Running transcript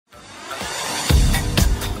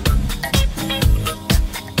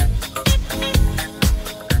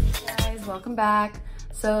welcome back.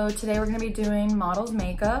 So today we're gonna be doing models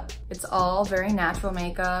makeup. It's all very natural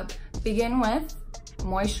makeup. Begin with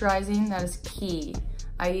moisturizing, that is key.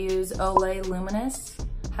 I use Olay Luminous,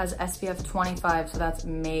 has SPF 25, so that's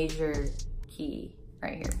major key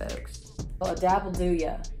right here, folks. Well, a dab will do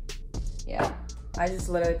ya. Yeah, I just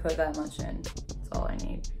literally put that much in. That's all I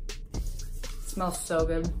need. It smells so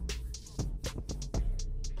good.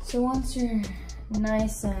 So once you're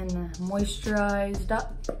nice and moisturized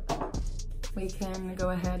up, we can go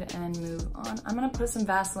ahead and move on. I'm gonna put some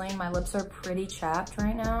Vaseline. My lips are pretty chapped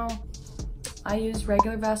right now. I use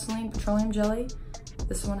regular Vaseline petroleum jelly.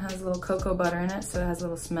 This one has a little cocoa butter in it, so it has a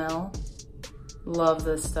little smell. Love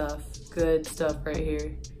this stuff. Good stuff right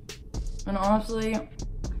here. And honestly,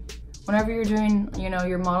 whenever you're doing, you know,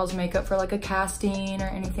 your model's makeup for like a casting or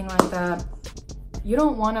anything like that, you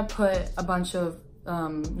don't wanna put a bunch of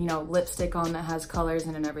you know, lipstick on that has colors in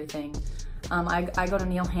it and everything. I go to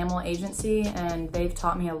Neil Hamill Agency and they've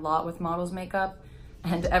taught me a lot with models makeup.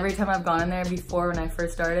 And every time I've gone in there before when I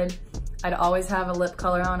first started, I'd always have a lip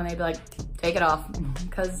color on and they'd be like, take it off.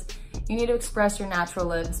 Because you need to express your natural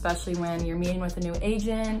lip, especially when you're meeting with a new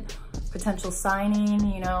agent, potential signing,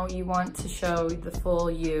 you know, you want to show the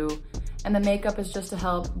full you. And the makeup is just to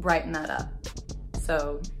help brighten that up.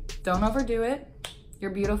 So don't overdo it.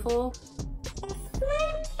 You're beautiful.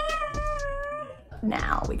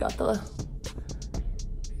 Now we got the,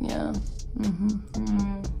 yeah.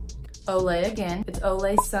 Olay again. It's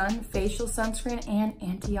Olay Sun Facial Sunscreen and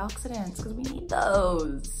Antioxidants, because we need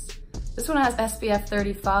those. This one has SPF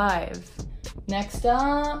 35. Next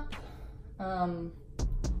up,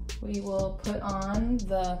 we will put on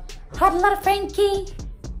the Hot Lotta Frankie.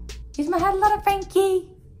 Here's my Hot Lotta Frankie.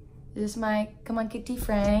 This is my Come On Kitty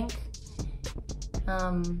Frank.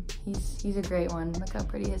 He's a great one. Look how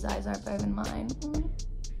pretty his eyes are, better than mine.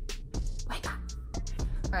 Wake up.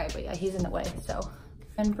 All right, but yeah, he's in the way, so.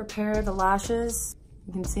 And prepare the lashes.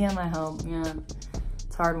 You can see on my home, yeah,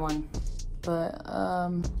 it's a hard one. But,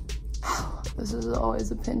 this is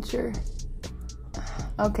always a pincher.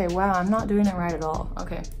 Okay, wow, I'm not doing it right at all.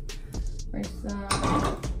 Okay, where's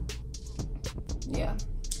yeah.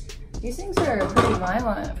 These things are pretty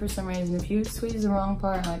violent for some reason. If you squeeze the wrong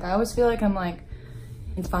part, like, I always feel like I'm like,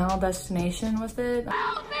 in Final Destination with it.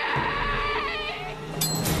 Help me!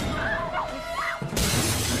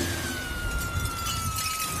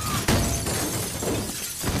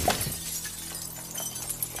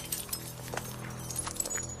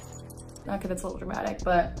 Okay, that's a little dramatic,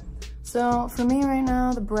 but so for me right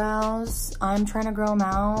now, the brows, I'm trying to grow them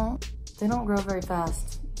out. They don't grow very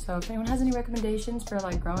fast. So if anyone has any recommendations for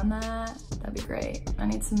like growing that, that'd be great. I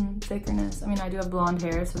need some thickness. I mean, I do have blonde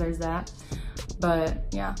hair, so there's that. But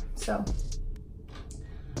yeah, so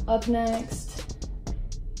up next,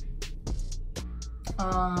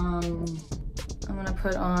 I'm gonna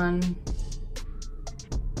put on,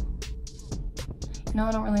 no,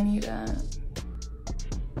 I don't really need that.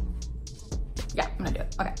 Yeah, I'm gonna do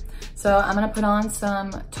it, okay. So I'm gonna put on some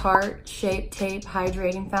Tarte Shape Tape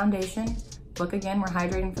Hydrating Foundation. Look again, we're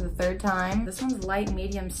hydrating for the third time. This one's light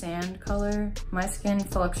medium sand color. My skin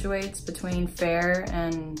fluctuates between fair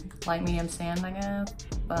and light medium sand, I guess.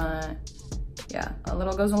 But yeah, a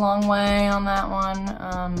little goes a long way on that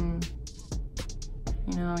one.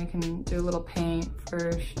 You know, you can do a little paint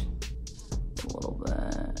first, a little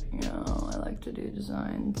bit. You know, I like to do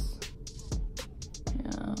designs.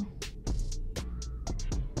 Yeah.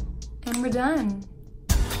 And we're done.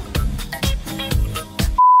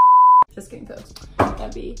 Just kidding, folks.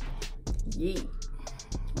 That'd be yeet.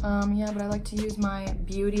 Yeah, but I like to use my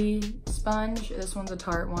beauty sponge. This one's a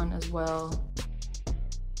Tarte one as well.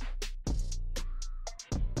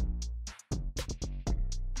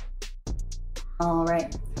 All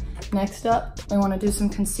right, next up, I wanna do some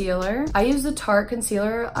concealer. I use the Tarte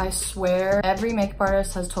concealer. I swear every makeup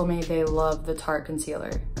artist has told me they love the Tarte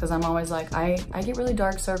concealer, because I'm always like, I get really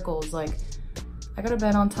dark circles. Like, I go to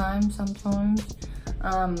bed on time sometimes.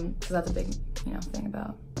 Because that's a big, you know, thing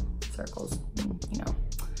about circles, you know.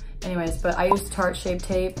 Anyways, but I use Tarte Shape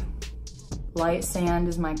Tape. Light sand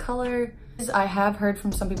is my color. I have heard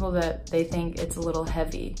from some people that they think it's a little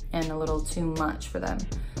heavy and a little too much for them.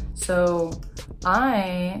 So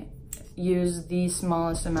I use the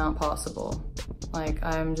smallest amount possible. Like,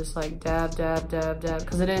 I'm just like dab, dab, dab, dab,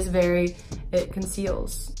 because it is very, it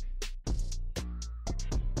conceals.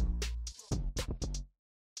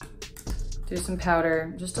 Do some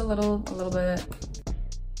powder, just a little bit.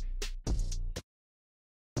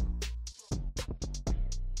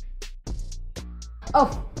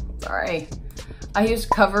 Oh, sorry. I used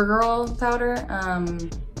CoverGirl powder,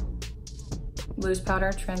 loose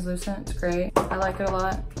powder, translucent, it's great. I like it a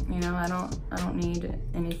lot. You know, I don't need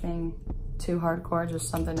anything too hardcore, just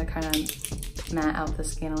something to kind of matte out the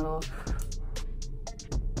skin a little.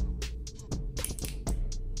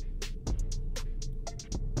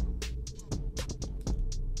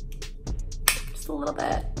 Just a little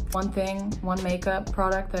bit. One makeup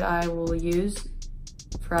product that I will use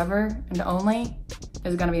forever and only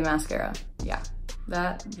is gonna be mascara. Yeah,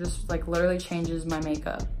 that just like literally changes my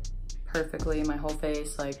makeup perfectly, my whole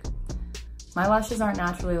face. Like, my lashes aren't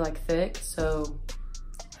naturally like thick, so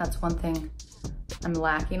that's one thing I'm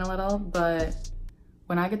lacking a little, but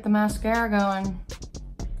when I get the mascara going,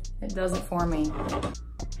 it does it for me.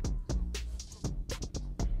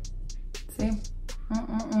 See?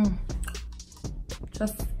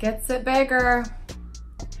 Just gets it bigger.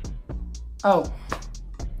 Oh,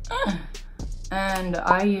 and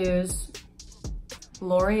I use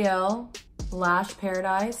L'Oreal Lash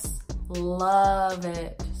Paradise. Love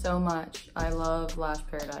it so much. I love Lash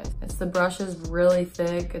Paradise. The brush is really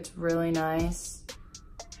thick, it's really nice,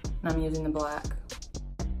 and I'm using the black.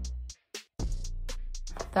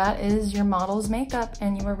 That is your model's makeup,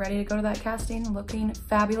 and you are ready to go to that casting looking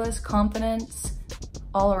fabulous, confidence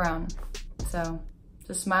all around. So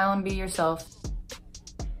just smile and be yourself.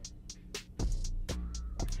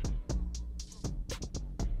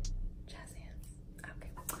 Jazz hands. Okay.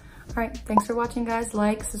 All right, thanks for watching, guys.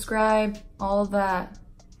 Like, subscribe, all of that.